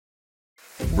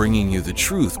bringing you the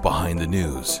truth behind the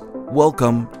news.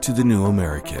 Welcome to The New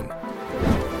American.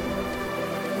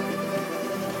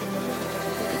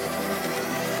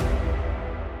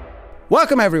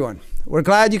 Welcome, everyone. We're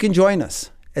glad you can join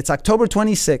us. It's October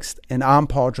 26th, and I'm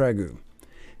Paul Dragoo.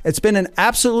 It's been an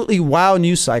absolutely wild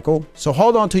news cycle, so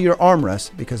hold on to your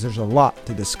armrest because there's a lot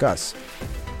to discuss.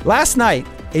 Last night,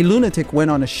 a lunatic went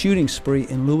on a shooting spree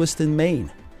in Lewiston,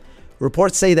 Maine.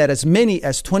 Reports say that as many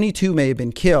as 22 may have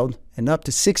been killed and up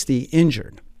to 60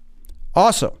 injured.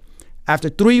 Also, after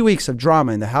 3 weeks of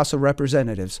drama in the House of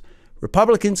Representatives,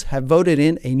 Republicans have voted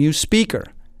in a new speaker,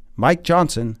 Mike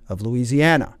Johnson of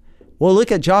Louisiana. We'll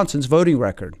look at Johnson's voting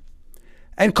record.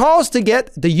 And calls to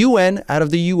get the UN out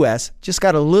of the U.S. just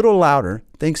got a little louder,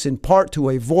 thanks in part to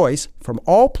a voice from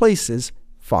all places,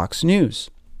 Fox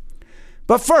News.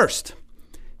 But first,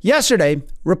 yesterday,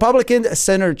 Republican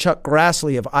Senator Chuck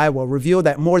Grassley of Iowa revealed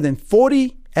that more than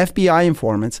 40 FBI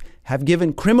informants have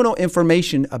given criminal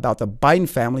information about the Biden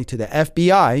family to the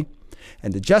FBI,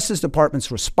 and the Justice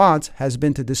Department's response has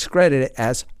been to discredit it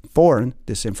as foreign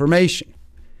disinformation.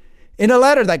 In a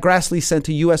letter that Grassley sent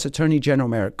to U.S. Attorney General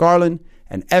Merrick Garland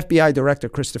and FBI Director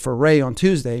Christopher Wray on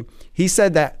Tuesday, he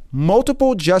said that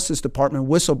multiple Justice Department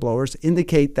whistleblowers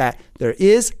indicate that there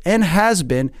is and has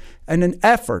been an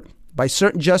effort by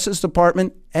certain Justice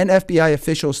Department and FBI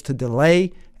officials to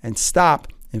delay and stop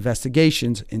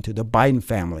investigations into the Biden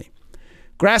family.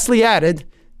 Grassley added,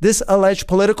 "This alleged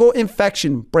political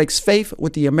infection breaks faith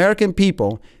with the American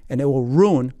people, and it will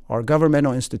ruin our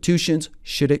governmental institutions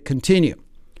should it continue."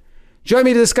 Join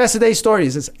me to discuss today's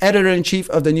stories is Editor-in-Chief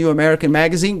of the New American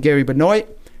Magazine, Gary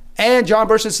Benoit, and John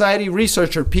Birch Society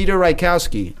researcher, Peter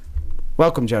Rykowski.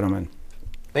 Welcome, gentlemen.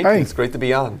 Thank you. It's great to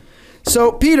be on.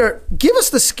 So, Peter, give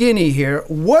us the skinny here.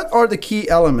 What are the key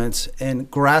elements in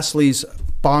Grassley's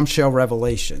bombshell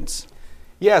revelations?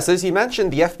 Yes, as you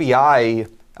mentioned, the FBI,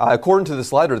 according to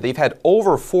this letter, they've had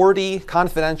over 40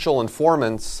 confidential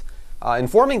informants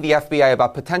informing the FBI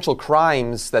about potential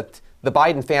crimes that the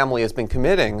Biden family has been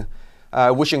committing,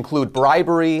 which include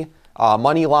bribery,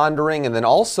 money laundering, and then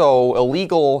also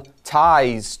illegal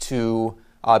ties to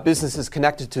businesses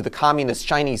connected to the communist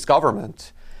Chinese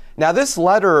government. Now, this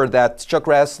letter that Chuck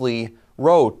Grassley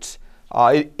wrote,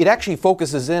 it actually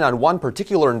focuses in on one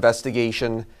particular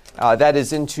investigation that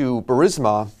is into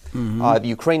Burisma, the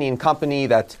Ukrainian company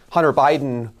that Hunter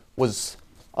Biden was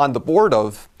on the board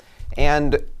of.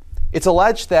 And it's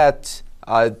alleged that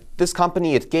this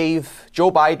company, it gave Joe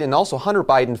Biden and also Hunter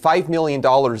Biden $5 million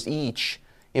each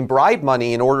in bribe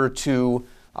money in order to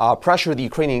pressure the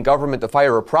Ukrainian government to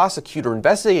fire a prosecutor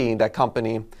investigating that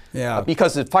company.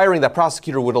 Because firing that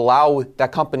prosecutor would allow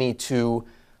that company to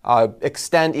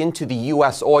extend into the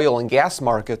U.S. oil and gas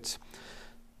market.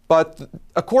 But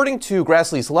according to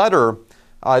Grassley's letter,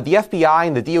 the FBI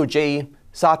and the DOJ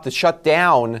sought to shut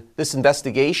down this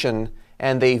investigation,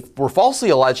 and they were falsely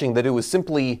alleging that it was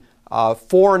simply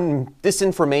foreign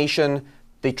disinformation.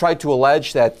 They tried to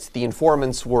allege that the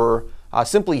informants were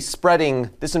simply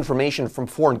spreading disinformation from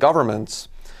foreign governments.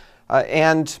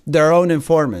 And their own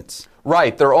informants.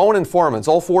 Right, their own informants,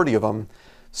 all 40 of them.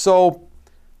 So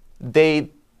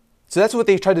that's what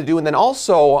they tried to do. And then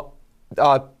also,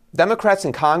 Democrats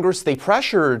in Congress, they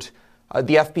pressured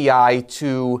the FBI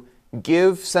to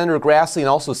give Senator Grassley and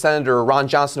also Senator Ron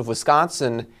Johnson of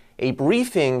Wisconsin a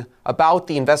briefing about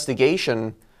the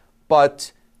investigation,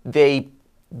 but the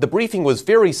briefing was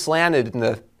very slanted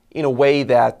in a way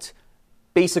that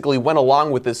basically went along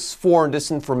with this foreign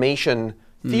disinformation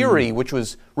theory, which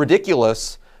was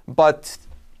ridiculous. But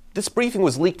this briefing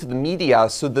was leaked to the media,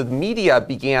 so the media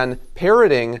began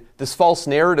parroting this false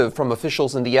narrative from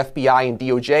officials in the FBI and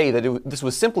DOJ that this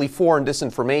was simply foreign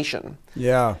disinformation.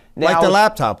 Yeah, like the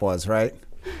laptop was, right?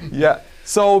 Yeah.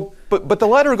 So, but the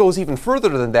letter goes even further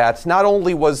than that. Not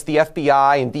only was the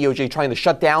FBI and DOJ trying to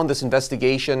shut down this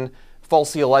investigation,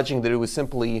 falsely alleging that it was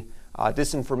simply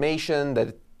disinformation,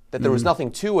 that there was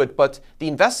nothing to it, but the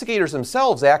investigators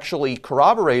themselves actually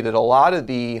corroborated a lot of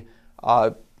the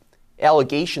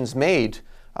allegations made.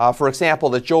 For example,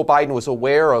 that Joe Biden was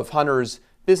aware of Hunter's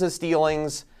business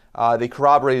dealings. They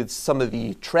corroborated some of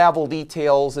the travel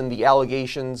details in the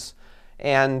allegations.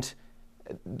 And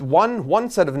one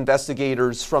set of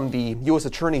investigators from the U.S.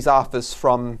 Attorney's Office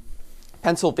from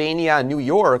Pennsylvania and New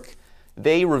York,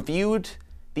 they reviewed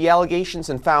the allegations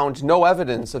and found no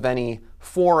evidence of any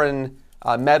foreign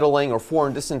meddling or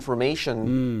foreign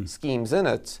disinformation schemes in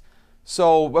it.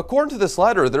 So according to this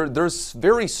letter, there's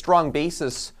very strong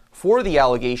basis for the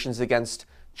allegations against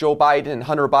Joe Biden and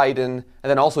Hunter Biden, and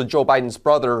then also Joe Biden's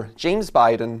brother, James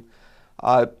Biden.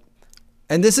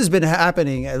 And this has been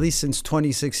happening at least since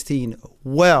 2016,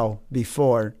 well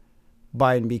before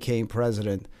Biden became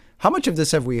president. How much of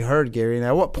this have we heard, Gary? And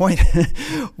at what point,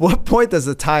 does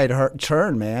the tide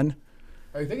turn, man?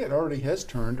 I think it already has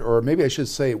turned, or maybe I should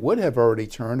say it would have already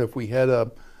turned if we had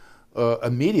a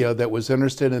media that was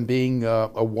interested in being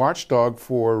a watchdog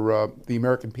for the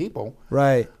American people.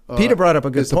 Right. Peter brought up a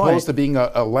good point. As opposed to being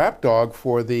a lapdog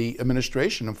for the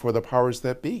administration and for the powers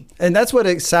that be. And that's what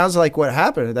it sounds like what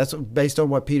happened. That's based on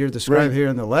what Peter described here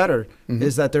in the letter,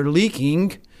 is that they're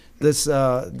leaking this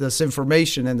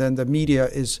information, and then the media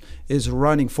is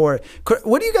running for it.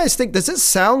 What do you guys think? Does it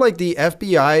sound like the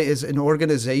FBI is an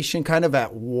organization kind of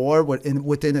at war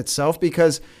within itself?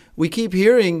 Because we keep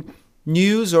hearing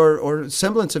news or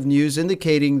semblance of news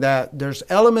indicating that there's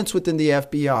elements within the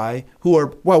FBI who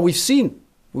are, well, we've seen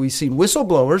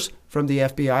whistleblowers from the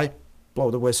FBI blow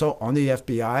the whistle on the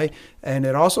FBI. And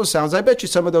it also sounds, I bet you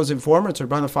some of those informants are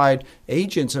bona fide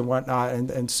agents and whatnot.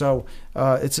 And so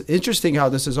it's interesting how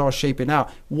this is all shaping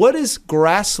out. What is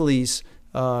Grassley's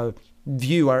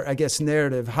view, or I guess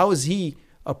narrative? How is he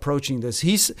approaching this?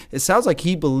 It sounds like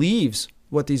he believes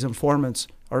what these informants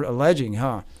are alleging,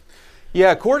 huh?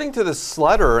 Yeah, according to this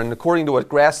letter and according to what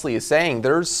Grassley is saying,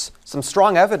 there's some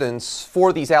strong evidence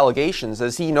for these allegations.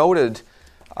 As he noted,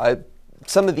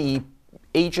 some of the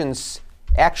agents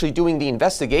actually doing the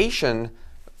investigation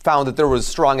found that there was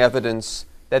strong evidence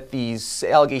that these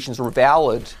allegations were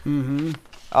valid.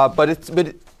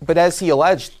 But as he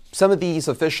alleged, some of these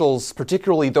officials,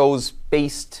 particularly those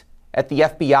based at the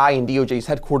FBI and DOJ's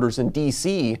headquarters in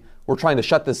D.C., were trying to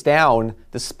shut this down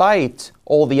despite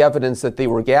all the evidence that they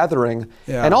were gathering.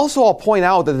 Yeah. And also I'll point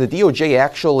out that the DOJ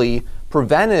actually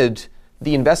prevented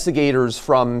the investigators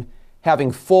from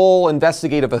having full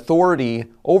investigative authority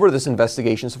over this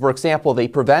investigation. So for example, they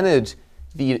prevented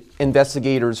the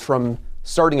investigators from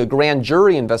starting a grand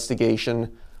jury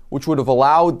investigation, which would have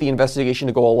allowed the investigation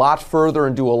to go a lot further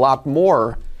and do a lot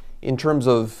more in terms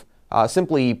of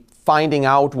simply finding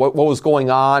out what was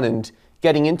going on and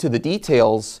getting into the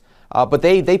details. But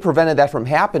they prevented that from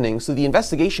happening, so the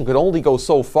investigation could only go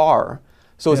so far.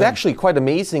 So it's actually quite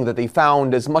amazing that they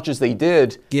found as much as they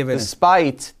did,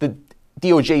 despite the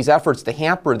DOJ's efforts to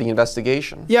hamper the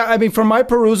investigation. Yeah, I mean, from my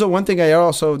perusal, one thing I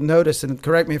also noticed, and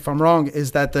correct me if I'm wrong,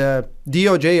 is that the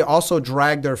DOJ also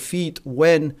dragged their feet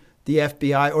when the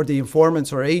FBI or the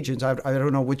informants or agents, I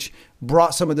don't know which,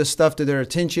 brought some of this stuff to their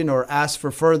attention or asked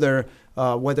for further,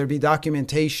 whether it be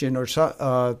documentation or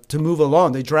to move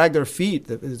along. They dragged their feet.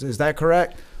 Is that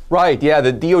correct? Right, yeah.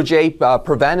 The DOJ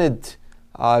prevented,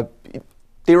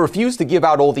 they refused to give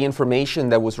out all the information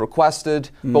that was requested,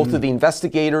 both to the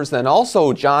investigators and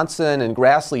also Johnson and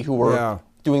Grassley, who were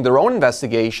doing their own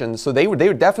investigations. So they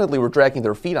definitely were dragging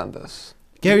their feet on this.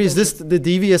 Gary, is this the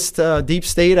devious deep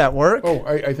state at work? Oh,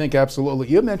 I think absolutely.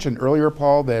 You mentioned earlier,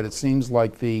 Paul, that it seems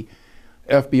like the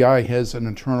FBI has an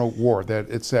internal war, that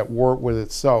it's at war with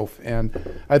itself.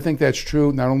 And I think that's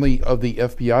true not only of the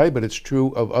FBI, but it's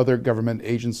true of other government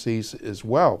agencies as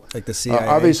well. Like the CIA?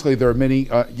 Obviously, there are many,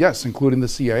 yes, including the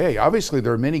CIA. Obviously,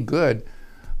 there are many good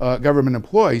government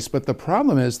employees, but the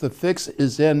problem is the fix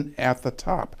is in at the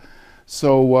top.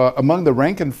 So among the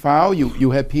rank and file,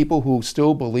 you have people who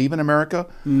still believe in America.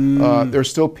 They're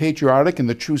still patriotic in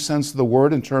the true sense of the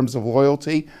word in terms of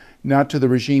loyalty, not to the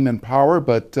regime in power,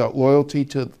 but loyalty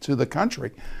to the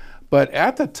country. But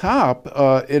at the top,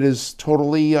 it is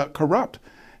totally corrupt.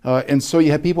 And so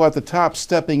you have people at the top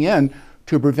stepping in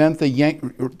to prevent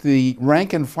the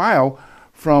rank and file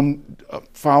from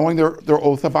following their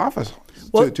oath of office.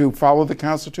 To follow the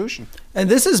Constitution. And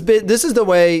this is the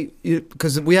way,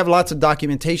 because we have lots of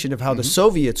documentation of how the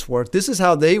Soviets worked. This is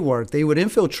how they worked. They would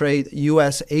infiltrate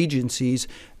U.S. agencies,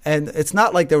 and it's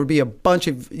not like there would be a bunch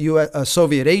of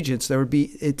Soviet agents. There would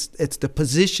be it's the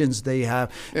positions they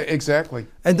have. Exactly.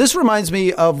 And this reminds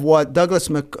me of what Douglas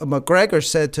McGregor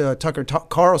said to Tucker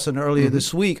Carlson earlier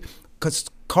this week, because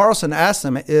Carlson asked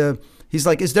him. He's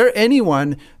like, is there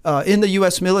anyone in the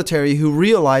U.S. military who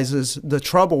realizes the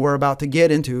trouble we're about to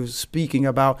get into, speaking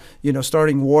about,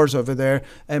 starting wars over there?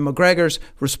 And McGregor's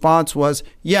response was,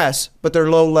 yes, but they're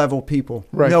low-level people.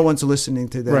 Right. No one's listening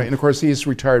to them. Right, and of course, he's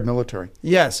retired military.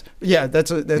 Yes. Yeah, that's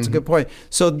a good point.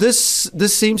 So this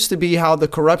seems to be how the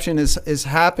corruption is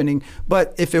happening.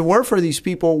 But if it were for these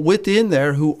people within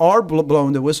there who are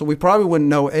blowing the whistle, we probably wouldn't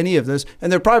know any of this,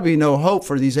 and there'd probably be no hope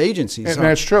for these agencies. And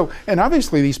that's true. And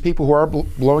obviously, these people who are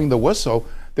blowing the whistle,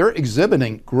 they're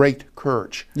exhibiting great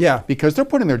courage. Yeah. Because they're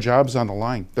putting their jobs on the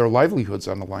line, their livelihoods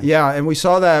on the line. Yeah, and we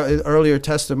saw that in earlier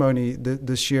testimony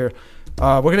this year.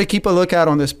 We're going to keep a lookout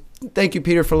on this. Thank you,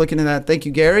 Peter, for looking at that. Thank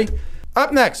you, Gary.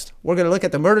 Up next, we're going to look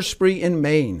at the murder spree in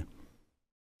Maine.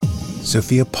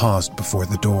 Sophia paused before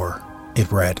the door.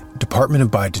 It read, Department of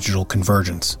Bidigital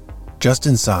Convergence. Just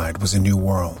inside was a new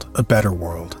world, a better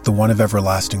world, the one of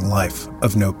everlasting life,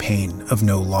 of no pain, of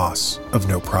no loss, of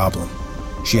no problem.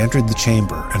 She entered the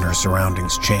chamber and her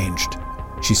surroundings changed.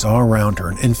 She saw around her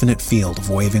an infinite field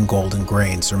of waving golden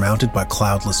grain surmounted by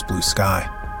cloudless blue sky.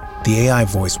 The AI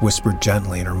voice whispered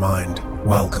gently in her mind,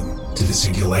 "Welcome to the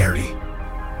singularity."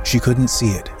 She couldn't see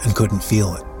it and couldn't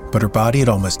feel it, but her body had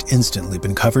almost instantly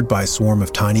been covered by a swarm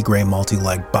of tiny gray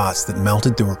multi-legged bots that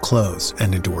melted through her clothes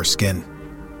and into her skin.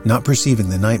 Not perceiving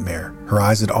the nightmare, her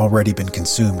eyes had already been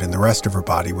consumed and the rest of her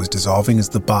body was dissolving as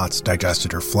the bots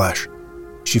digested her flesh.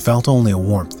 She felt only a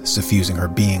warmth suffusing her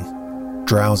being.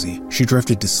 Drowsy, she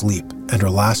drifted to sleep, and her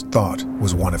last thought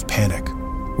was one of panic.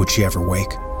 Would she ever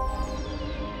wake?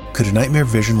 Could a nightmare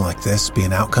vision like this be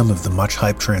an outcome of the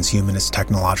much-hyped transhumanist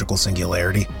technological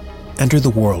singularity? Enter the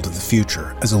world of the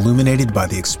future as illuminated by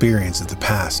the experience of the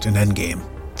past in Endgame,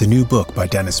 the new book by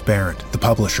Dennis Barrett, the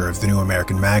publisher of the New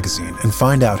American Magazine, and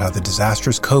find out how the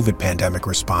disastrous COVID pandemic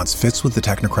response fits with the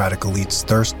technocratic elite's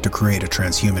thirst to create a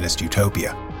transhumanist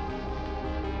utopia.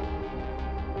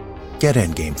 Get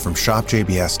Endgame from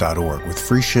shopjbs.org with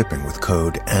free shipping with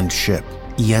code ENDSHIP,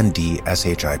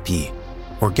 ENDSHIP.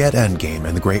 Or get Endgame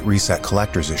and the Great Reset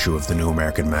Collector's issue of the New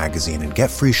American Magazine and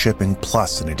get free shipping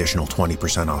plus an additional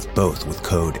 20% off both with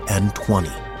code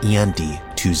END20,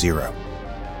 END20.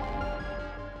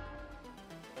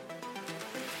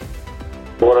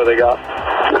 What do they got?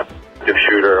 Active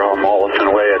shooter on Mollison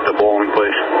Way at the bowling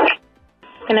place.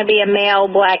 Going to be a male,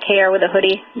 black hair with a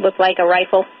hoodie, look like a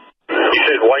rifle. You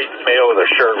said white male with a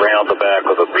shirt ran out the back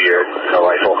with a beard and a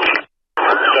rifle.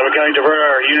 So we're going to divert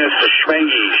our units to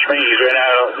Schmengi. Schmengi's ran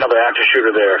out another active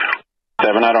shooter there.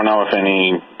 7, I don't know if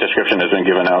any description has been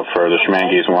given out for the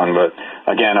Schmengi's one, but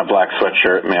again, a black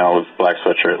sweatshirt, male with black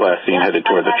sweatshirt, last seen headed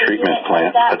toward the treatment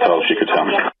plant. That's all she could tell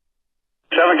me.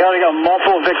 7 County got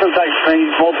multiple victims at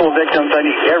Schmengi's, multiple victims. I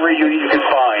need every unit you can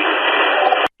find.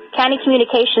 County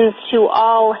communications to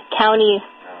all county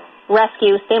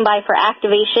rescue, stand by for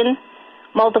activation.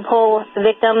 Multiple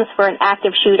victims for an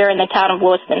active shooter in the town of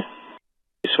Lewiston.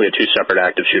 So we had 2 separate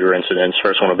active shooter incidents.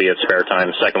 First one will be at Spare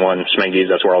Time. Second one, Schmengi's,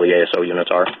 that's where all the ASO units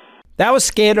are. That was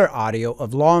scatter audio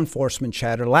of law enforcement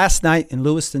chatter last night in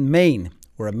Lewiston, Maine,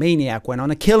 where a maniac went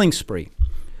on a killing spree.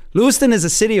 Lewiston is a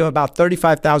city of about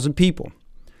 35,000 people.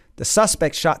 The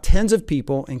suspect shot tens of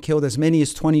people and killed as many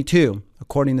as 22,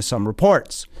 according to some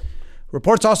reports.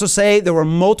 Reports also say there were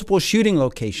multiple shooting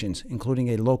locations, including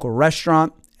a local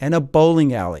restaurant and a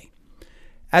bowling alley.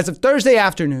 As of Thursday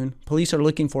afternoon, police are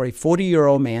looking for a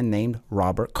 40-year-old man named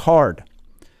Robert Card.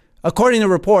 According to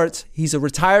reports, he's a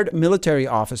retired military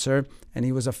officer and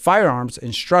he was a firearms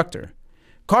instructor.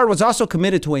 Card was also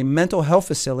committed to a mental health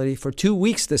facility for 2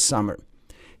 weeks this summer.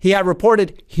 He had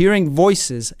reported hearing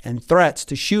voices and threats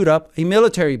to shoot up a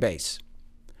military base.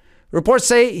 Reports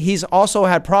say he's also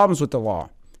had problems with the law.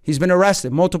 He's been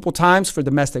arrested multiple times for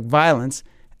domestic violence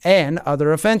and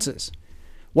other offenses.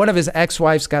 One of his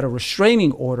ex-wives got a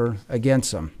restraining order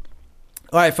against him.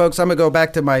 All right, folks, I'm going to go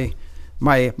back to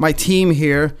my team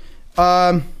here.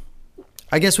 I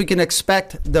guess we can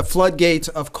expect the floodgates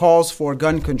of calls for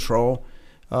gun control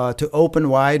to open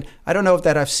wide. I don't know if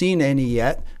that I've seen any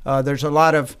yet. There's a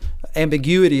lot of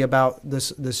ambiguity about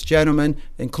this gentleman,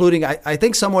 including I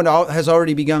think someone has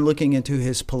already begun looking into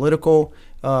his political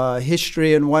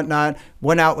history and whatnot.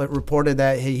 One outlet reported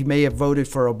that he may have voted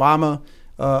for Obama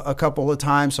a couple of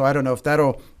times, so I don't know if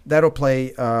that'll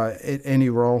play any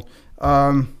role.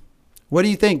 What do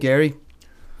you think, Gary?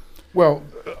 Well,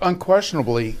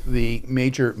 unquestionably, the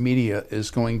major media is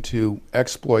going to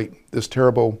exploit this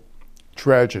terrible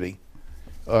tragedy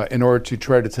in order to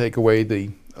try to take away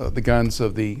the guns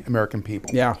of the American people.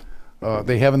 Yeah.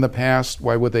 They have in the past.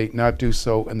 Why would they not do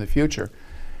so in the future?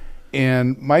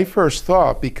 And my first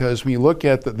thought, because when you look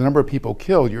at the number of people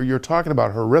killed, you're talking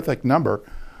about a horrific number,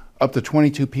 up to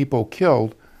 22 people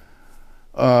killed,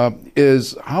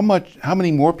 is how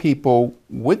many more people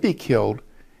would be killed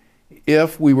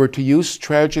if we were to use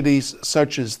tragedies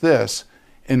such as this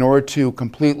in order to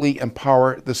completely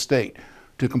empower the state,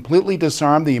 to completely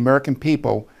disarm the American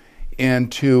people,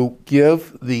 and to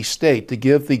give the state, to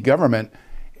give the government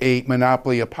a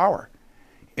monopoly of power.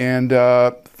 And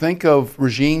think of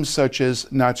regimes such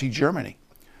as Nazi Germany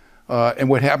and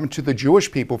what happened to the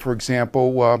Jewish people, for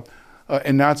example,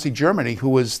 in Nazi Germany, who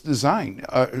were disarmed.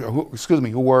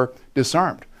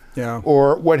 Yeah.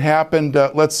 Or what happened,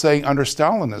 let's say, under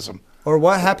Stalinism. Or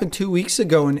what happened 2 weeks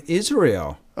ago in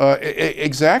Israel.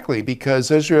 Exactly, because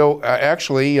Israel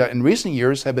actually, in recent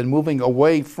years, have been moving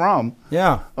away from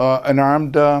an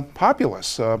armed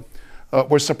populace.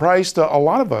 We're surprised, a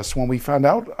lot of us, when we found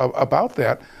out about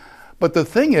that. But the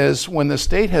thing is, when the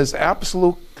state has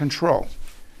absolute control,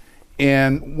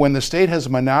 and when the state has a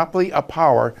monopoly of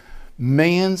power,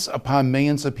 millions upon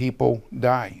millions of people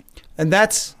die. And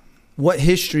that's what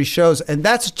history shows. And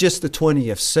that's just the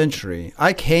 20th century.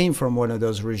 I came from one of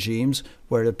those regimes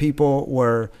where the people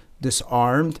were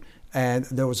disarmed and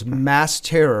there was mass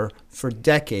terror for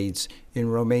decades in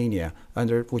Romania,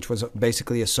 which was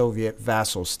basically a Soviet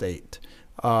vassal state.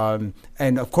 And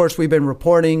of course, we've been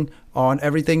reporting on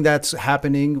everything that's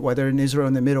happening, whether in Israel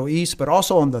and the Middle East, but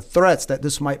also on the threats that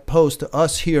this might pose to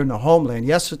us here in the homeland.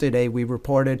 Yesterday, we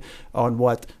reported on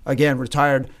what, again,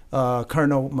 retired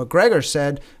Colonel McGregor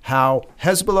said, how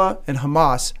Hezbollah and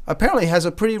Hamas apparently has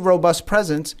a pretty robust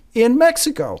presence in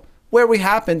Mexico, where we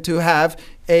happen to have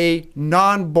a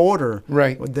non-border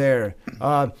there.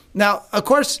 Now, of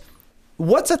course,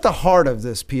 what's at the heart of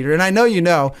this, Peter? And I know you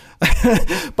know.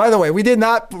 By the way, we did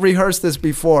not rehearse this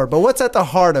before, but what's at the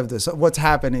heart of this? What's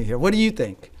happening here? What do you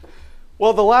think?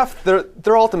 Well, the left,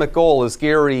 their ultimate goal, as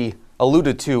Gary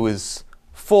alluded to, is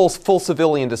full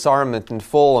civilian disarmament and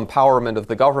full empowerment of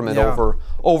the government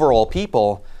over all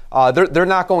people. They're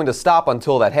not going to stop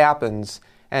until that happens.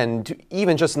 And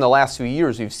even just in the last few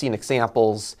years, we've seen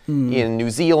examples in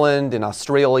New Zealand, in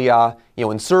Australia,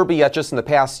 in Serbia, just in the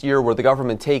past year, where the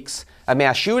government takes a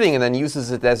mass shooting and then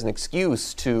uses it as an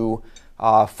excuse to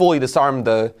fully disarm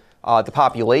the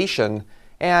population.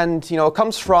 And it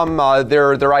comes from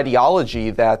their ideology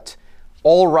that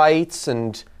all rights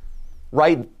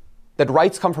that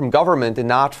rights come from government and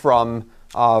not from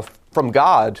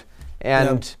God.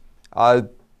 And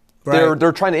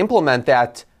they're trying to implement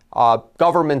that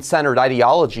government-centered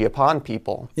ideology upon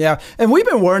people. Yeah, and we've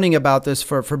been warning about this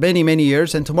for many, many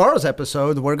years. And tomorrow's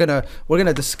episode, we're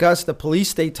gonna discuss the police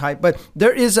state type. But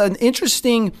there is an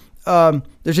interesting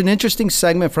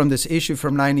segment from this issue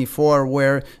from '94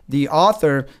 where the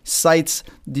author cites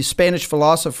the Spanish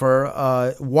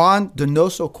philosopher Juan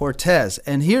Donoso Cortés.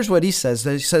 And here's what he says.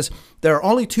 He says, there are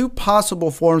only two possible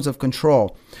forms of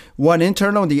control, one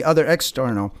internal and the other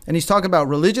external. And he's talking about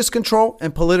religious control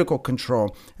and political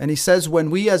control. And he says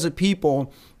when we as a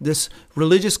people, this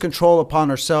religious control upon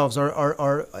ourselves,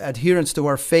 our adherence to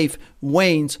our faith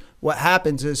wanes, what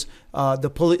happens is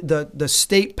the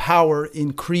state power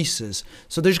increases.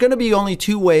 So there's going to be only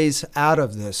two ways out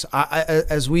of this,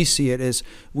 as we see it, is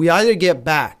we either get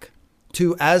back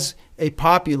to, as a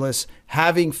populace,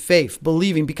 having faith,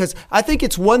 believing, because I think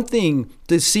it's one thing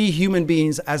to see human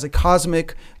beings as a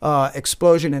cosmic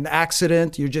explosion, an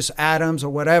accident, you're just atoms or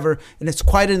whatever, and it's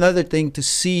quite another thing to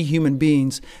see human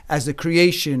beings as the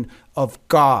creation of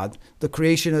God, the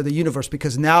creation of the universe,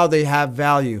 because now they have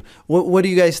value. What do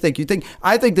you guys think?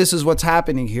 I think this is what's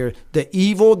happening here. The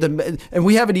evil, and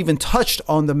we haven't even touched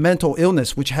on the mental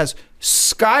illness, which has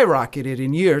skyrocketed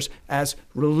in years as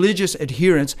religious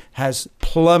adherence has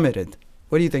plummeted.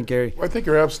 What do you think, Gary? Well, I think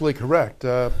you're absolutely correct.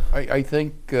 I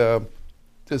think to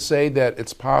say that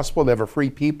it's possible to have a free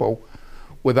people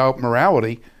without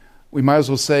morality, we might as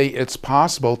well say it's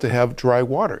possible to have dry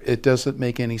water. It doesn't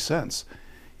make any sense.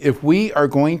 If we are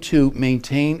going to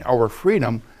maintain our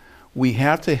freedom, we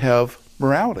have to have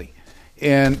morality.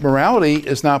 And morality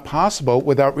is not possible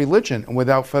without religion and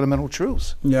without fundamental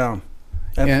truths. Yeah.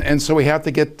 And so we have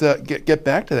to get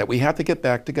back to that. We have to get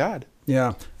back to God.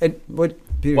 Yeah. And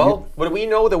Peter, when we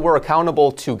know that we're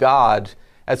accountable to God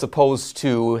as opposed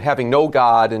to having no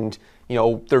God and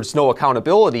there's no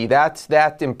accountability,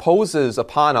 that imposes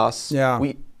upon us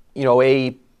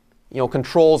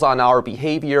controls on our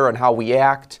behavior and how we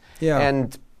act. Yeah.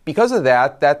 And because of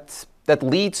that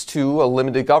leads to a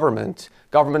limited government.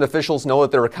 Government officials know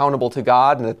that they're accountable to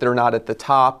God and that they're not at the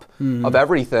top of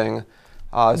everything.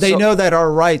 They know that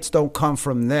our rights don't come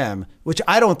from them, which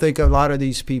I don't think a lot of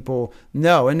these people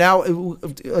know. And now,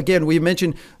 again, we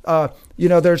mentioned,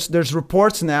 there's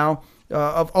reports now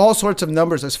of all sorts of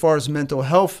numbers as far as mental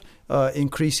health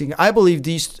increasing. I believe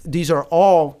these are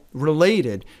all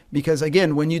related because,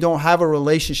 again, when you don't have a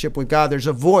relationship with God, there's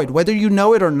a void, whether you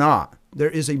know it or not. There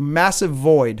is a massive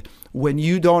void when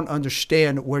you don't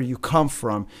understand where you come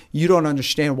from. You don't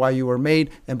understand why you were made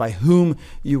and by whom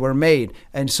you were made.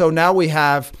 And so now we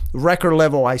have record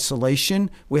level isolation.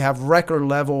 We have record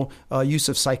level use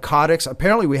of psychotics.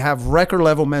 Apparently we have record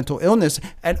level mental illness.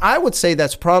 And I would say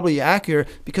that's probably accurate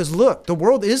because look, the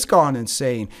world is gone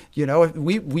insane.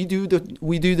 We do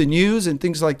the news and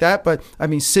things like that. But I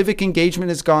mean, civic engagement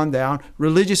has gone down.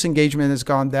 Religious engagement has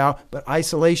gone down. But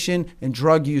isolation and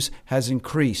drug use has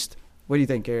increased. What do you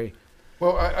think, Gary?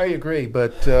 Well, I agree,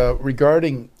 but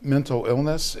regarding mental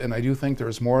illness, and I do think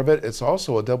there's more of it, it's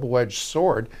also a double-edged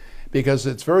sword because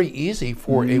it's very easy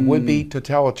for a would-be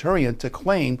totalitarian to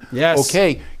claim, Yes.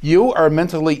 okay, you are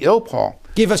mentally ill, Paul.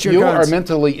 Give us your You guns. are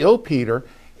mentally ill, Peter,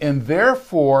 and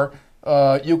therefore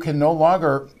you can no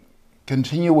longer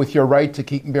continue with your right to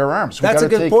keep and bear arms. We That's a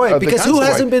gotta good take, point, the because who guns away.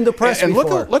 hasn't been depressed and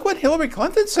before? look what Hillary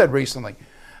Clinton said recently.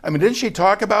 I mean, didn't she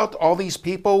talk about all these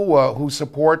people who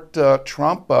support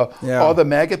Trump, all the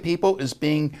MAGA people, is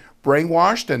being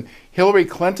brainwashed? And Hillary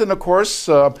Clinton, of course,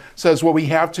 says, well, we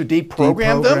have to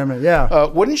deprogram them. it, yeah.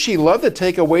 Wouldn't she love to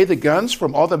take away the guns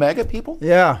from all the MAGA people?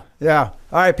 Yeah. All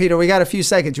right, Peter, we got a few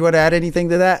seconds. You want to add anything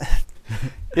to that?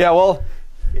 Yeah, well,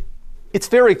 it's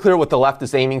very clear what the left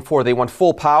is aiming for. They want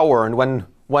full power, and when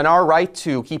our right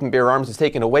to keep and bear arms is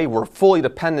taken away, we're fully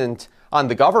dependent on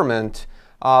the government.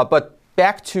 But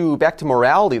back to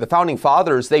morality, the founding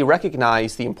fathers, they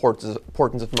recognized the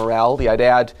importance of morality. I'd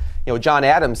add, John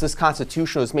Adams, this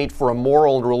Constitution was made for a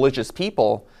moral and religious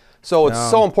people. So it's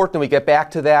so important that we get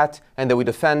back to that and that we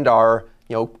defend our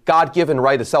God-given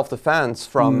right of self-defense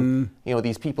from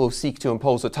these people who seek to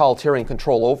impose totalitarian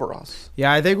control over us.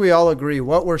 Yeah, I think we all agree.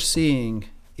 What we're seeing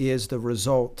is the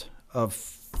result of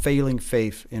failing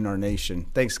faith in our nation.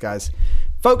 Thanks, guys.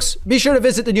 Folks, be sure to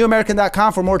visit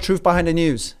thenewamerican.com for more truth behind the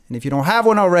news. And if you don't have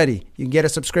one already, you can get a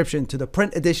subscription to the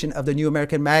print edition of The New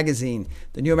American magazine.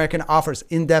 The New American offers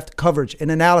in-depth coverage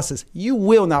and analysis you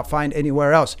will not find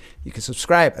anywhere else. You can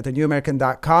subscribe at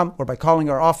thenewamerican.com or by calling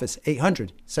our office,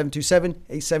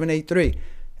 800-727-8783.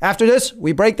 After this,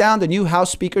 we break down the new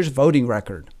House Speaker's voting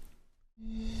record.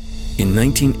 In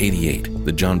 1988,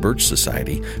 the John Birch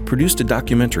Society produced a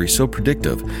documentary so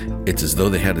predictive, it's as though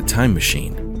they had a time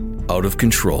machine. Out of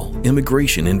Control,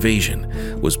 Immigration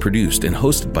Invasion was produced and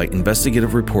hosted by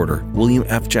investigative reporter William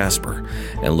F. Jasper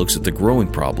and looks at the growing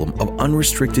problem of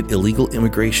unrestricted illegal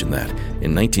immigration that,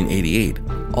 in 1988,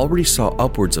 already saw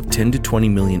upwards of 10 to 20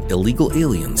 million illegal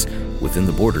aliens within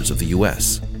the borders of the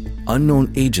U.S.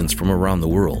 Unknown agents from around the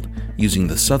world using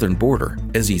the southern border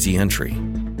as easy entry.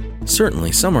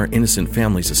 Certainly, some are innocent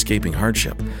families escaping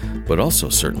hardship, but also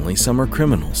certainly some are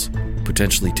criminals,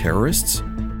 potentially terrorists.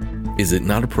 Is it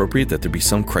not appropriate that there be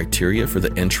some criteria for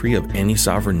the entry of any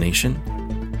sovereign nation?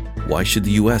 Why should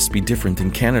the U.S. be different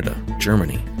than Canada,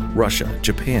 Germany, Russia,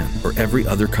 Japan, or every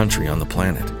other country on the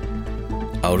planet?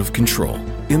 Out of Control,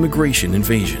 Immigration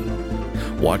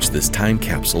Invasion. Watch this time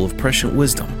capsule of prescient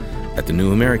wisdom at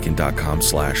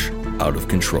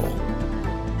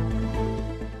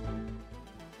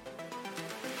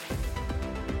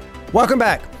thenewamerican.com/outofcontrol. Welcome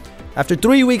back. After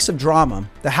 3 weeks of drama,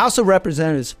 the House of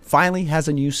Representatives finally has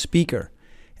a new speaker.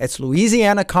 It's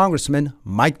Louisiana Congressman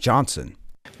Mike Johnson.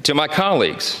 To my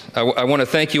colleagues, I want to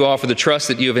thank you all for the trust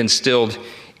that you have instilled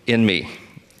in me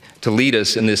to lead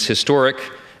us in this historic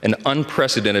and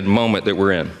unprecedented moment that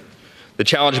we're in. The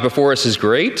challenge before us is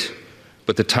great,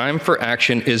 but the time for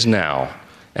action is now,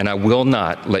 and I will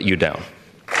not let you down.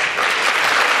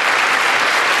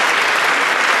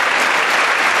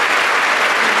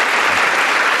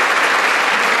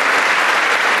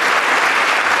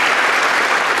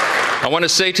 I want to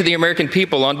say to the American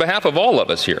people, on behalf of all of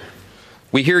us here,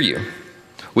 we hear you.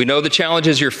 We know the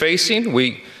challenges you're facing.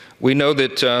 We know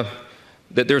that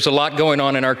there's a lot going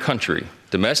on in our country,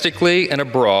 domestically and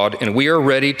abroad, and we are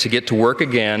ready to get to work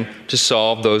again to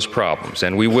solve those problems,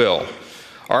 and we will.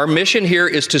 Our mission here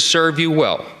is to serve you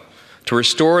well, to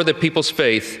restore the people's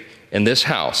faith in this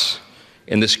House,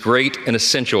 in this great and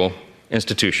essential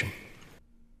institution.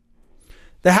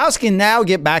 The House can now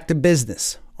get back to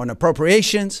business on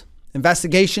appropriations,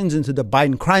 investigations into the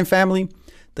Biden crime family,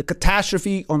 the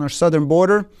catastrophe on our southern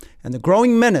border, and the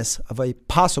growing menace of a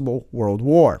possible world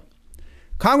war.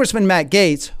 Congressman Matt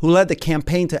Gaetz, who led the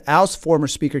campaign to oust former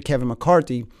Speaker Kevin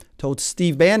McCarthy, told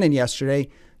Steve Bannon yesterday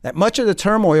that much of the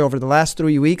turmoil over the last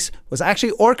 3 weeks was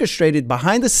actually orchestrated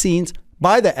behind the scenes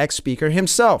by the ex-speaker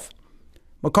himself.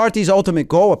 McCarthy's ultimate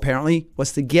goal, apparently,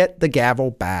 was to get the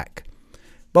gavel back.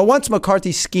 But once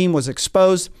McCarthy's scheme was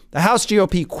exposed, the House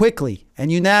GOP quickly and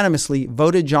unanimously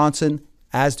voted Johnson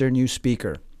as their new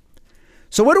speaker.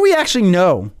 So what do we actually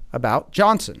know about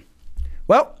Johnson?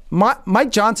 Well,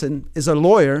 Mike Johnson is a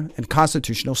lawyer and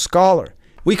constitutional scholar.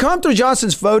 We combed through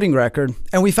Johnson's voting record,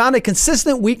 and we found a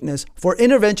consistent weakness for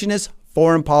interventionist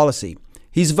foreign policy.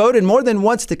 He's voted more than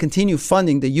once to continue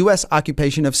funding the U.S.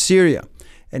 occupation of Syria,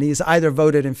 and he has either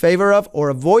voted in favor of or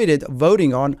avoided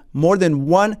voting on more than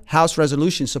one House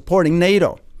resolution supporting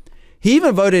NATO. He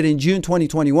even voted in June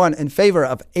 2021 in favor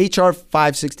of H.R.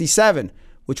 567,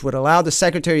 which would allow the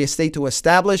Secretary of State to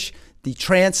establish the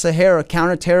Trans-Sahara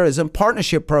Counterterrorism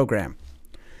Partnership Program.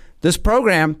 This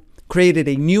program created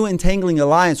a new entangling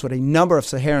alliance with a number of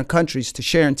Saharan countries to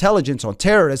share intelligence on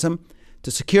terrorism,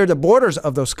 to secure the borders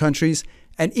of those countries,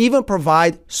 and even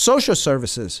provide social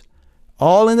services,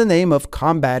 all in the name of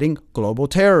combating global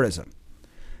terrorism.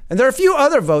 And there are a few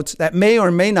other votes that may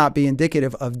or may not be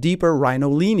indicative of deeper Rhino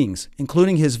leanings,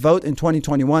 including his vote in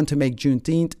 2021 to make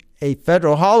Juneteenth a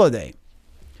federal holiday.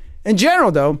 In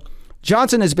general, though,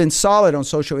 Johnson has been solid on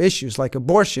social issues like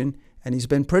abortion, and he's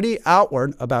been pretty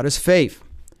outward about his faith.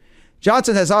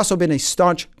 Johnson has also been a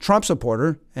staunch Trump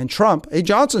supporter, and Trump a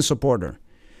Johnson supporter.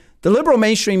 The liberal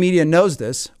mainstream media knows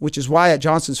this, which is why at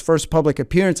Johnson's first public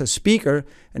appearance as Speaker,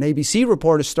 an ABC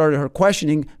reporter started her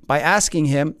questioning by asking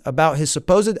him about his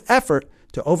supposed effort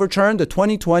to overturn the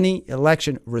 2020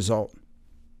 election result.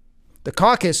 The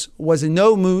caucus was in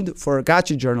no mood for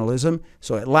gotcha journalism,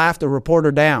 so it laughed the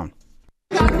reporter down.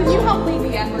 Johnson, you helped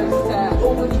lead the efforts to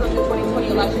overturn the 2020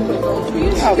 election results. Will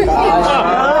you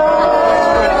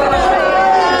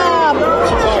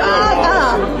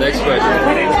Next question.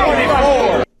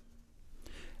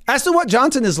 As to what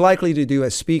Johnson is likely to do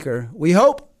as Speaker, we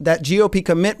hope that GOP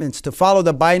commitments to follow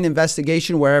the Biden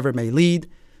investigation wherever it may lead,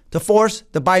 to force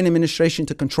the Biden administration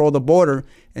to control the border,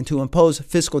 and to impose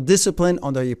fiscal discipline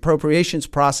on the appropriations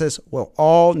process will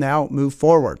all now move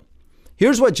forward.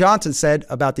 Here's what Johnson said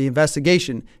about the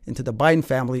investigation into the Biden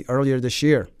family earlier this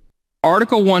year.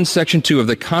 Article 1, Section 2 of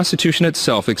the Constitution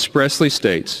itself expressly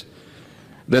states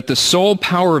that the sole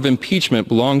power of impeachment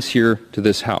belongs here to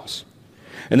this House.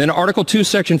 And then Article 2,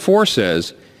 Section 4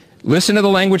 says, listen to the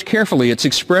language carefully. It's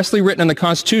expressly written in the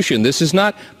Constitution. This is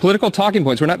not political talking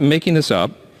points. We're not making this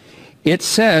up. It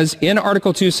says in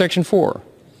Article 2, Section 4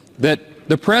 that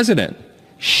the president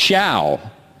shall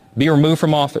be removed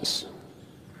from office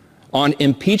on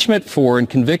impeachment for and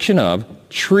conviction of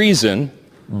treason,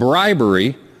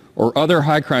 bribery, or other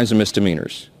high crimes and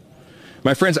misdemeanors.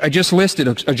 My friends, I just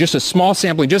listed just a small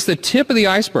sampling, just the tip of the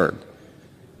iceberg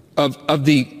of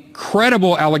the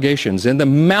credible allegations and the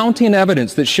mounting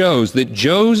evidence that shows that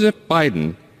Joseph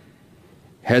Biden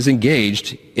has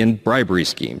engaged in bribery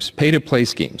schemes, pay-to-play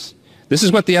schemes. This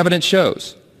is what the evidence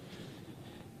shows.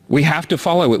 We have to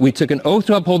follow it. We took an oath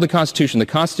to uphold the Constitution. The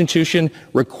Constitution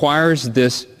requires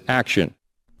this action.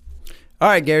 All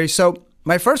right, Gary. So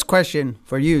my first question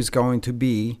for you is going to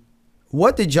be,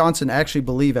 what did Johnson actually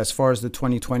believe as far as the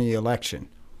 2020 election?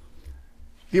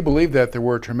 He believed that there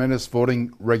were tremendous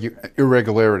voting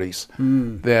irregularities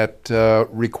that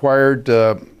required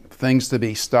things to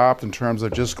be stopped in terms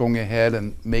of just going ahead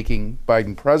and making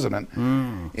Biden president.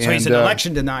 So he's an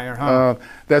election denier, huh?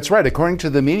 That's right. According to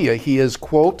the media, he is,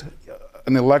 quote,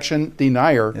 an election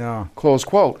denier, close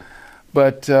quote.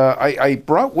 But I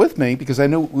brought with me, because I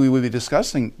knew we would be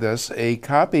discussing this, a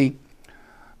copy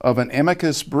of an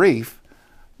amicus brief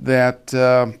that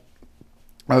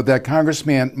that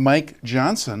Congressman Mike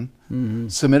Johnson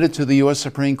submitted to the U.S.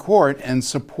 Supreme Court in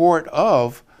support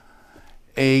of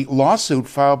a lawsuit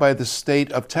filed by the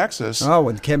state of Texas.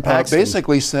 With Ken Paxton.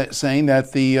 Basically saying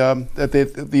that the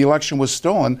election was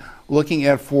stolen, looking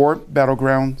at 4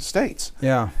 battleground states.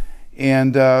 Yeah.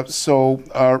 And so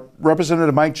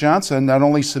Representative Mike Johnson not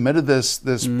only submitted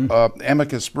this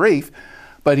amicus brief,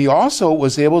 but he also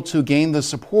was able to gain the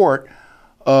support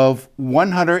of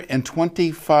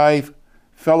 125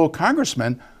 fellow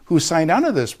congressmen who signed on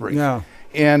to this brief. Yeah.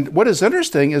 And what is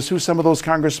interesting is who some of those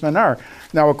congressmen are.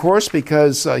 Now, of course,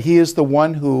 because he is the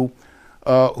one who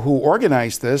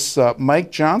organized this,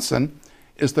 Mike Johnson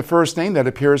is the first name that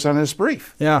appears on this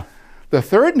brief. Yeah. The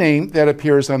third name that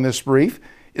appears on this brief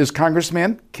is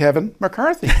Congressman Kevin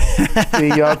McCarthy,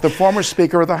 the former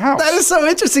Speaker of the House. That is so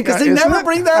interesting because they never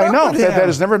bring that up. I know, that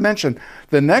is never mentioned.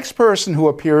 The next person who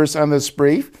appears on this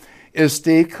brief is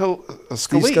Steve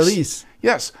Scalise.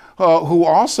 Yes, who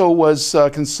also was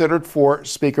considered for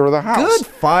Speaker of the House. Good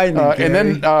finding, And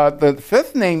then the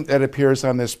fifth name that appears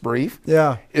on this brief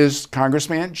is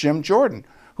Congressman Jim Jordan,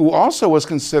 who also was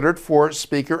considered for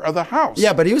Speaker of the House.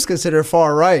 Yeah, but he was considered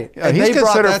far right. And he's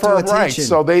considered far right,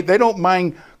 so they don't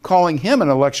mind calling him an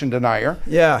election denier.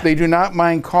 Yeah. They do not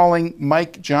mind calling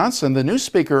Mike Johnson, the new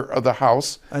Speaker of the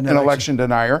House, an election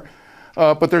denier.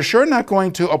 But they're sure not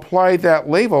going to apply that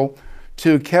label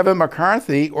to Kevin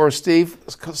McCarthy or Steve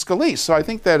Scalise. So I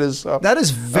think that is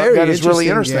very really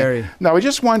interesting. Gary. Now, I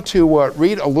just want to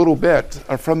read a little bit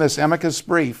from this amicus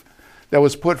brief that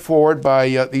was put forward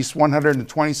by these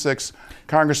 126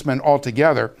 congressmen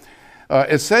altogether.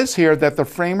 It says here that the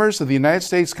framers of the United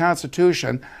States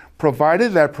Constitution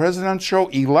provided that presidential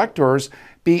electors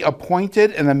be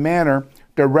appointed in a manner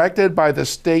directed by the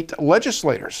state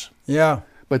legislators. Yeah.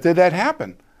 But did that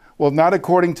happen? Well, not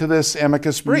according to this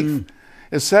amicus brief.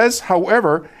 It says,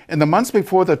 however, in the months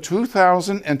before the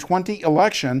 2020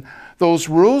 election, those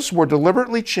rules were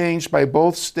deliberately changed by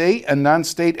both state and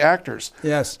non-state actors.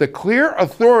 Yes. The clear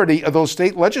authority of those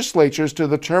state legislatures to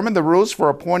determine the rules for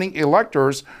appointing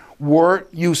electors were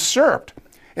usurped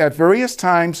at various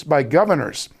times by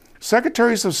governors,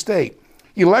 secretaries of state,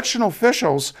 election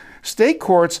officials, state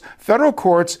courts, federal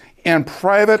courts, and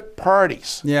private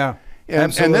parties. Yeah.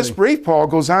 And this brief, Paul,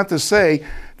 goes on to say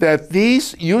that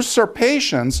these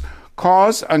usurpations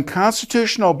cause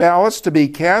unconstitutional ballots to be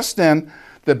cast in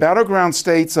the battleground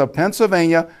states of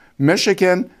Pennsylvania,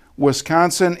 Michigan,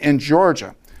 Wisconsin, and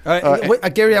Georgia.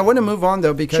 Gary, I want to move on,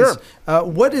 though, because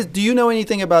Sure. Do you know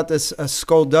anything about this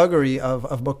skullduggery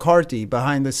of McCarthy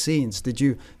behind the scenes? Did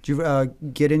you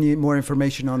get any more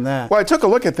information on that? Well, I took a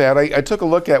look at that. I took a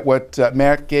look at what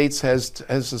Matt Gaetz has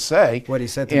to say. What he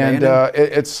said to And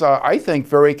it's, I think,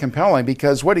 very compelling,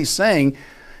 because what he's saying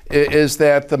is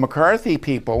that the McCarthy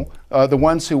people, the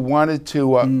ones who wanted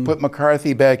to put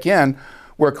McCarthy back in,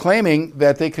 were claiming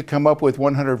that they could come up with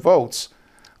 100 votes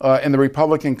in the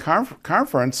Republican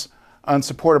conference on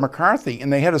support of McCarthy,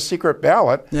 and they had a secret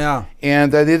ballot. Yeah.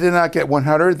 And they did not get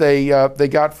 100. They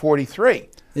got 43.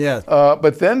 Yeah.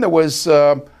 But then there was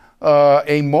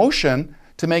a motion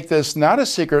to make this not a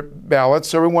secret ballot,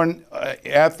 so everyone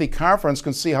at the conference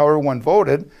can see how everyone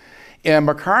voted. And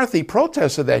McCarthy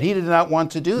protested that. He did not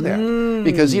want to do that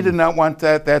because he did not want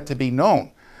that to be known.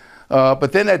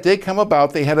 But then that did come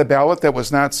about. They had a ballot that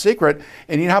was not secret.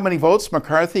 And you know how many votes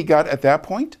McCarthy got at that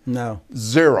point? No.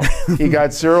 0. He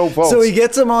got 0 votes. So he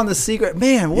gets them on the secret.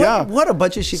 Man, what a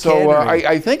bunch of chicanery. So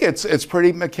I think it's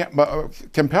pretty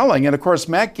compelling. And of course,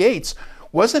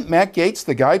 wasn't Matt Gaetz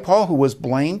the guy, Paul, who was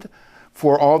blamed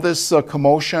for all this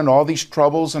commotion, all these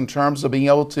troubles in terms of being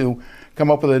able to come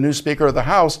up with a new Speaker of the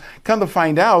House? Come to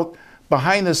find out,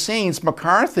 behind the scenes,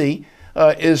 McCarthy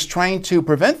is trying to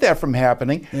prevent that from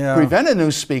happening, prevent a new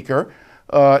Speaker,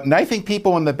 knifing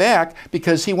people in the back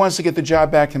because he wants to get the job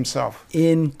back himself.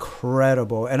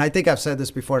 Incredible. And I think I've said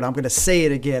this before, and I'm going to say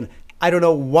it again. I don't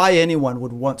know why anyone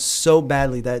would want so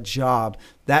badly that job.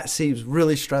 That seems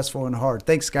really stressful and hard.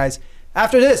 Thanks, guys.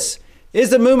 After this is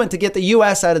the movement to get the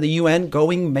U.S. out of the UN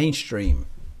going mainstream.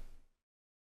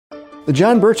 The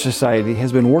John Birch Society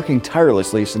has been working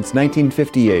tirelessly since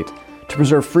 1958 to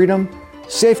preserve freedom,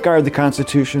 safeguard the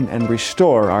Constitution, and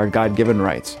restore our God-given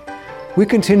rights. We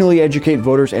continually educate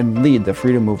voters and lead the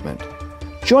freedom movement.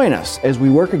 Join us as we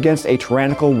work against a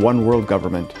tyrannical one-world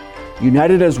government.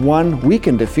 United as one, we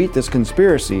can defeat this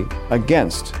conspiracy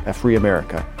against a free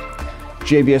America.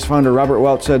 JBS founder Robert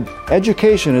Welch said,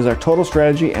 "Education is our total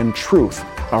strategy and truth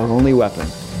our only weapon."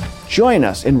 Join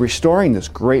us in restoring this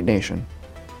great nation.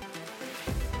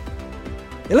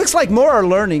 It looks like more are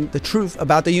learning the truth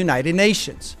about the United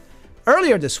Nations.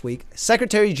 Earlier this week,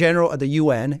 Secretary General of the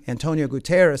UN, Antonio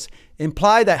Guterres,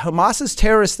 implied that Hamas's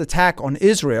terrorist attack on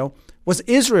Israel was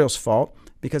Israel's fault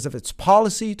because of its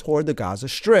policy toward the Gaza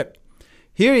Strip.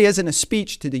 Here he is in a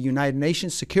speech to the United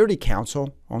Nations Security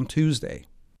Council on Tuesday.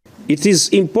 It is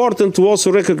important to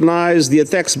also recognize the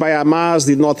attacks by Hamas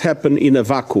did not happen in a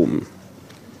vacuum.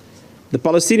 The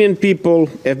Palestinian people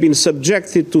have been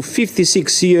subjected to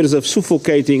 56 years of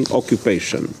suffocating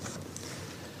occupation.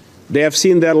 They have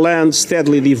seen their land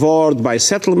steadily devoured by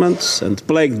settlements and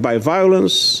plagued by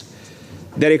violence,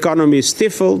 their economy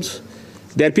stifled,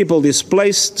 their people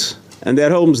displaced, and their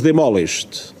homes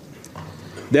demolished.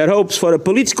 Their hopes for a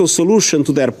political solution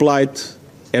to their plight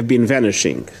have been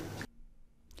vanishing.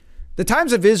 The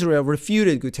Times of Israel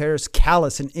refuted Guterres'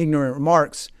 callous and ignorant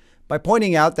remarks by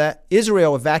pointing out that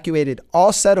Israel evacuated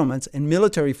all settlements and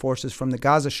military forces from the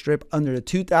Gaza Strip under the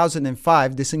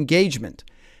 2005 disengagement.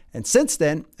 And since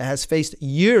then, it has faced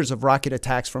years of rocket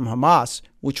attacks from Hamas,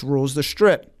 which rules the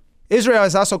Strip. Israel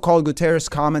has also called Guterres'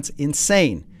 comments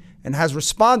insane and has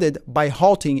responded by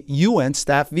halting UN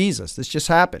staff visas. This just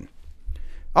happened.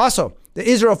 Also, the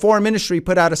Israel Foreign Ministry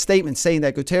put out a statement saying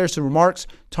that Guterres' remarks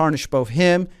tarnish both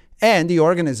him and the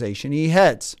organization he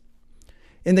heads.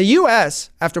 In the U.S.,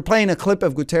 after playing a clip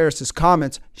of Guterres'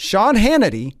 comments, Sean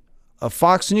Hannity of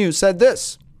Fox News said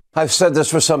this. I've said this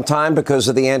for some time because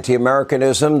of the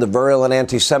anti-Americanism, the virulent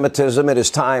anti-Semitism. It is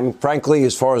time, frankly,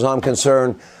 as far as I'm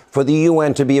concerned, for the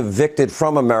UN to be evicted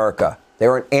from America.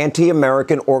 They're an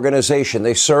anti-American organization.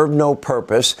 They serve no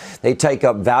purpose. They take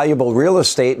up valuable real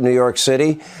estate in New York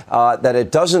City that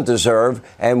it doesn't deserve.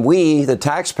 And we, the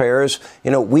taxpayers,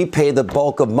 we pay the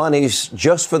bulk of monies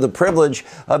just for the privilege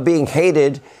of being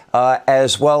hated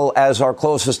as well as our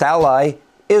closest ally,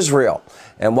 Israel.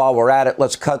 And while we're at it,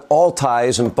 let's cut all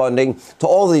ties and funding to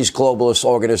all these globalist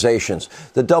organizations.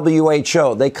 The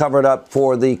WHO, they covered up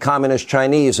for the communist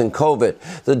Chinese and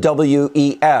COVID. The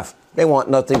WEF, they want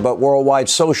nothing but worldwide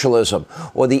socialism.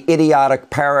 Or the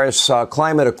idiotic Paris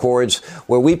Climate Accords,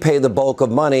 where we pay the bulk of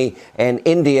money and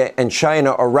India and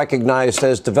China are recognized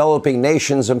as developing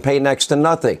nations and pay next to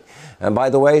nothing. And by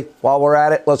the way, while we're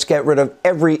at it, let's get rid of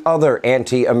every other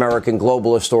anti-American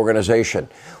globalist organization.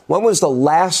 When was the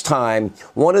last time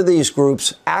one of these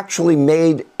groups actually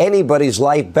made anybody's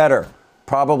life better?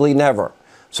 Probably never.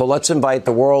 So let's invite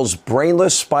the world's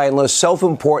brainless, spineless,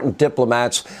 self-important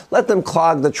diplomats. Let them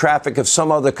clog the traffic of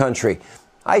some other country.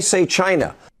 I say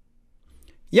China.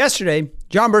 Yesterday,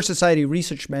 John Birch Society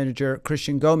research manager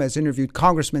Christian Gomez interviewed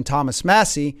Congressman Thomas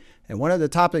Massie, and one of the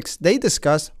topics they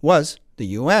discussed was the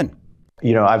UN.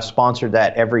 You know, I've sponsored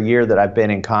that every year that I've been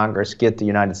in Congress, get the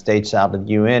United States out of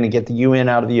the UN and get the UN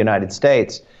out of the United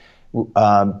States.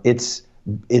 It's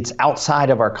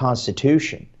outside of our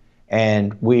Constitution,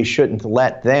 and we shouldn't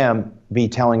let them be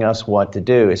telling us what to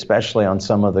do, especially on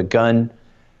some of the gun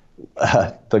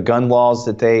laws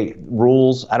that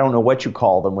rules. I don't know what you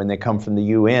call them when they come from the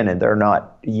UN and they're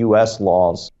not U.S.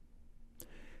 laws.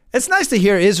 It's nice to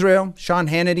hear Israel, Sean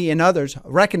Hannity, and others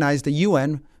recognize the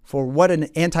UN for what an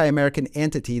anti-American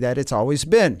entity that it's always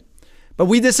been. But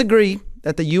we disagree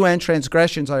that the UN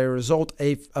transgressions are a result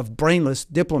of brainless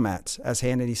diplomats, as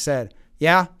Hannity said.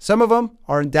 Yeah, some of them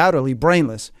are undoubtedly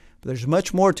brainless, but there's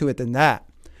much more to it than that.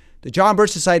 The John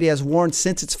Birch Society has warned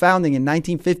since its founding in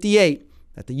 1958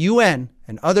 that the UN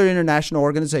and other international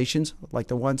organizations, like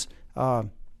the ones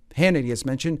Hannity has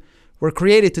mentioned, were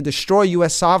created to destroy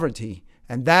U.S. sovereignty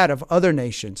and that of other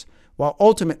nations, while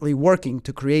ultimately working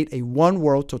to create a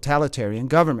one-world totalitarian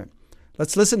government.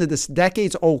 Let's listen to this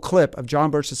decades-old clip of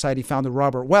John Birch Society founder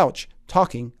Robert Welch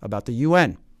talking about the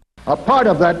UN. A part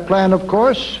of that plan, of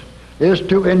course, is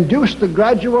to induce the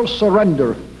gradual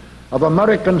surrender of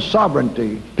American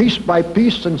sovereignty, piece by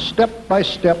piece and step by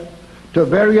step, to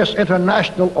various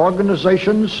international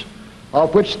organizations,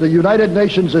 of which the United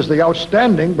Nations is the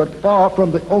outstanding but far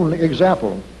from the only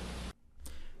example.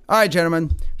 All right,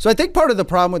 gentlemen. So I think part of the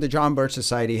problem with the John Birch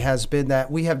Society has been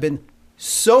that we have been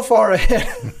so far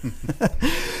ahead,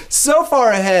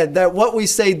 that what we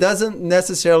say doesn't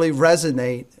necessarily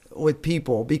resonate with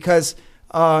people, because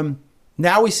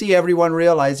now we see everyone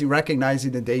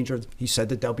recognizing the danger. He said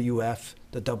the WF,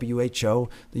 the WHO,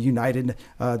 the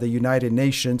United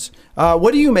Nations.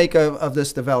 What do you make of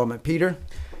this development, Peter?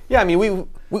 Yeah, I mean,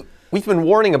 we've been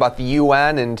warning about the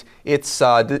UN and its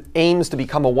aims to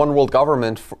become a one-world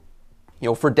government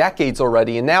for decades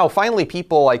already. And now finally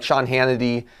people like Sean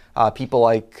Hannity, people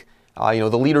like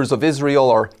the leaders of Israel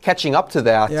are catching up to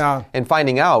that and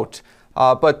finding out.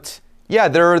 But yeah,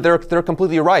 they're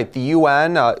completely right. The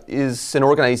UN is an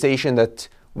organization that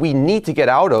we need to get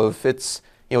out of. Its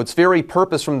very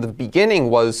purpose from the beginning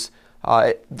was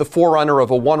the forerunner of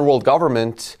a one-world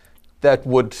government that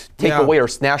would take away our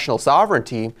national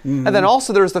sovereignty. Mm-hmm. And then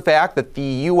also there's the fact that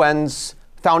the UN's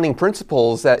founding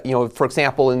principles that, for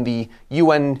example, in the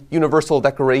UN Universal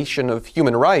Declaration of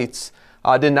Human Rights,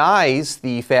 denies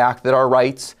the fact that our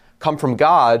rights come from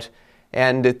God.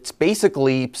 And it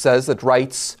basically says that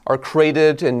rights are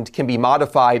created and can be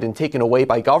modified and taken away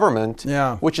by government,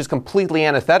 which is completely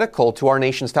antithetical to our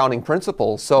nation's founding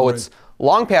principles. So it's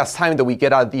long past time that we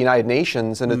get out of the United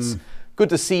Nations, and it's good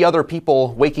to see other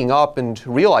people waking up and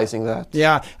realizing that.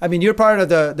 Yeah, I mean, you're part of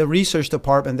the research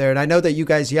department there, and I know that you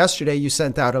guys yesterday, you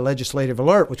sent out a legislative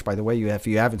alert, which, by the way, if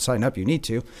you haven't signed up, you need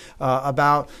to,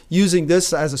 about using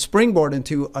this as a springboard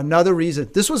into another reason.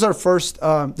 This was our first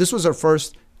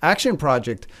action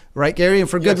project, right, Gary? And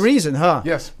for good reason, huh?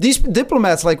 Yes. These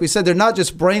diplomats, like we said, they're not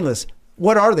just brainless.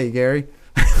 What are they, Gary?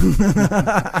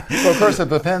 Well, of course, it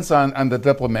depends on the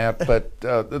diplomat, but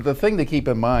the thing to keep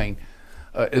in mind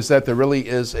is that there really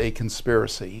is a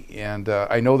conspiracy. And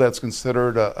I know that's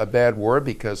considered a bad word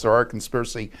because there are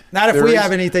conspiracy Not if theories, we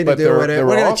have anything to do with it.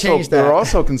 We're going to change that. There are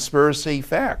also conspiracy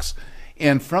facts.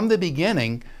 And from the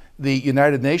beginning, the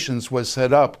United Nations was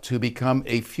set up to become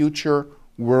a future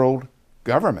world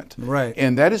government. Right.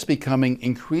 And that is becoming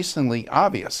increasingly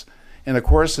obvious. And of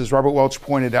course, as Robert Welch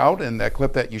pointed out in that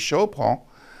clip that you showed, Paul,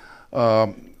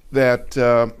 that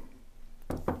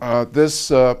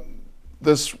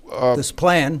this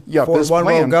plan for one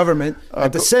world government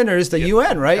at the center is the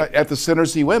UN, right? At the center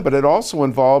is the UN, but it also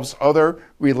involves other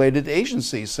related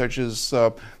agencies such as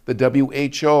the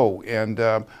WHO and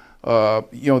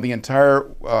the entire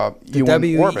the UN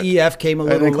WEF orbit. came a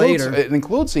little later. It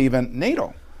includes even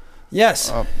NATO.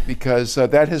 Yes. Because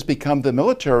that has become the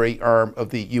military arm of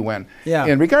the UN. Yeah.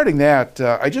 And regarding that,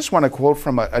 I just want to quote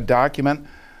from a document.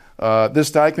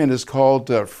 This document is called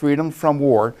Freedom from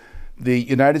War, the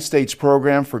United States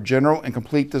Program for General and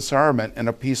Complete Disarmament in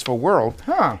a Peaceful World.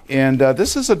 Huh. And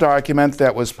this is a document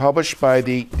that was published by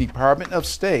the Department of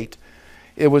State.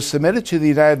 It was submitted to the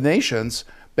United Nations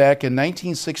back in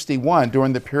 1961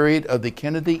 during the period of the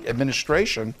Kennedy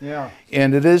administration. Yeah.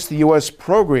 And it is the U.S.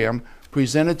 program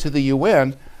presented to the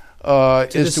UN for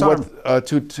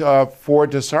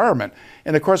disarmament.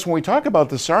 And of course, when we talk about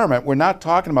disarmament, we're not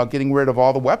talking about getting rid of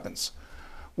all the weapons.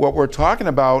 What we're talking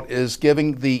about is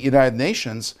giving the United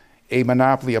Nations a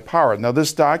monopoly of power. Now,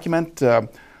 this document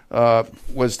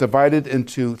was divided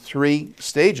into 3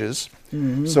 stages,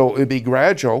 so it would be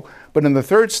gradual. But in the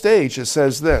 3rd stage, it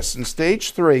says this: in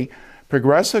stage 3,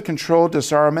 progressive controlled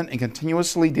disarmament and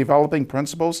continuously developing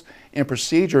principles and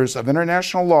procedures of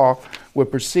international law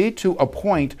would proceed to a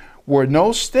point where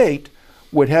no state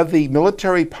would have the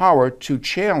military power to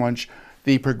challenge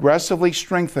the progressively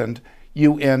strengthened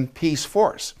UN peace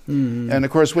force. And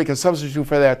of course, we can substitute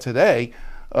for that today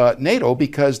NATO,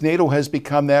 because NATO has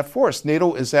become that force.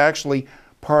 NATO is actually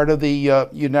part of the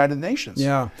United Nations.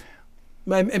 Yeah.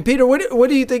 And Peter, what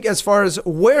do you think as far as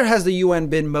where has the UN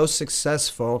been most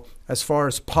successful as far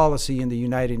as policy in the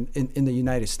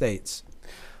United States?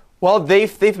 Well,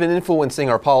 they've been influencing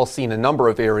our policy in a number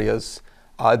of areas.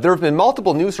 There have been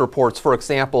multiple news reports, for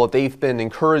example, that they've been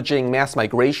encouraging mass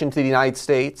migration to the United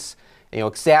States,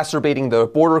 exacerbating the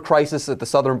border crisis at the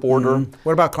southern border.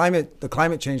 What about the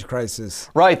climate change crisis?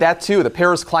 Right, that too. The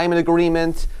Paris Climate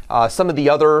Agreement, some of the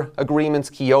other agreements,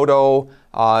 Kyoto,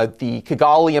 the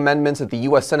Kigali amendments that the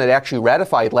U.S. Senate actually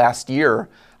ratified last year.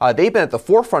 They've been at the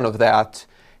forefront of that.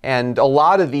 And a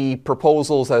lot of the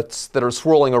proposals that are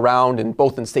swirling around in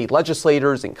both in state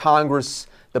legislators, in Congress,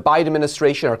 the Biden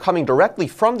administration are coming directly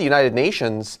from the United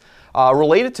Nations.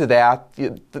 Related to that,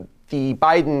 the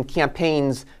Biden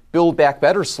campaign's Build Back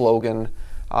Better slogan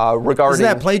regarding... Isn't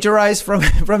that plagiarized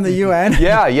from the UN?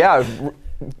 Yeah.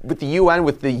 With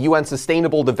the UN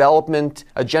Sustainable Development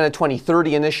Agenda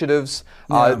 2030 initiatives,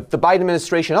 the Biden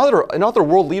administration and other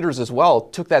world leaders as well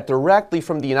took that directly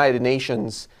from the United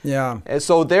Nations. Yeah. And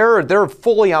so they're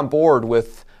fully on board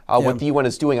with what the UN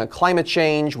is doing on climate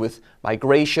change, with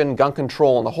migration, gun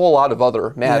control, and a whole lot of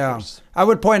other matters. Yeah. I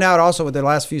would point out also with the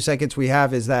last few seconds we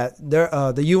have is that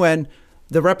the UN...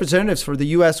 The representatives for the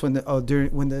U.S. when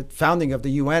the founding of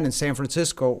the UN in San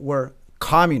Francisco were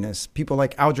communists, people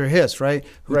like Alger Hiss, right,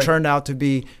 who turned out to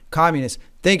be communists.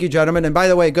 Thank you, gentlemen. And by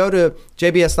the way, go to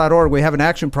jbs.org. We have an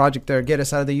action project there. Get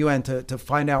us out of the UN to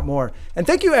find out more. And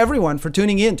thank you, everyone, for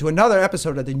tuning in to another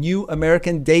episode of the New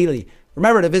American Daily.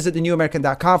 Remember to visit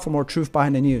thenewamerican.com for more truth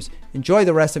behind the news. Enjoy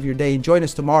the rest of your day and join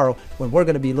us tomorrow when we're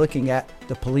going to be looking at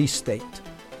the police state.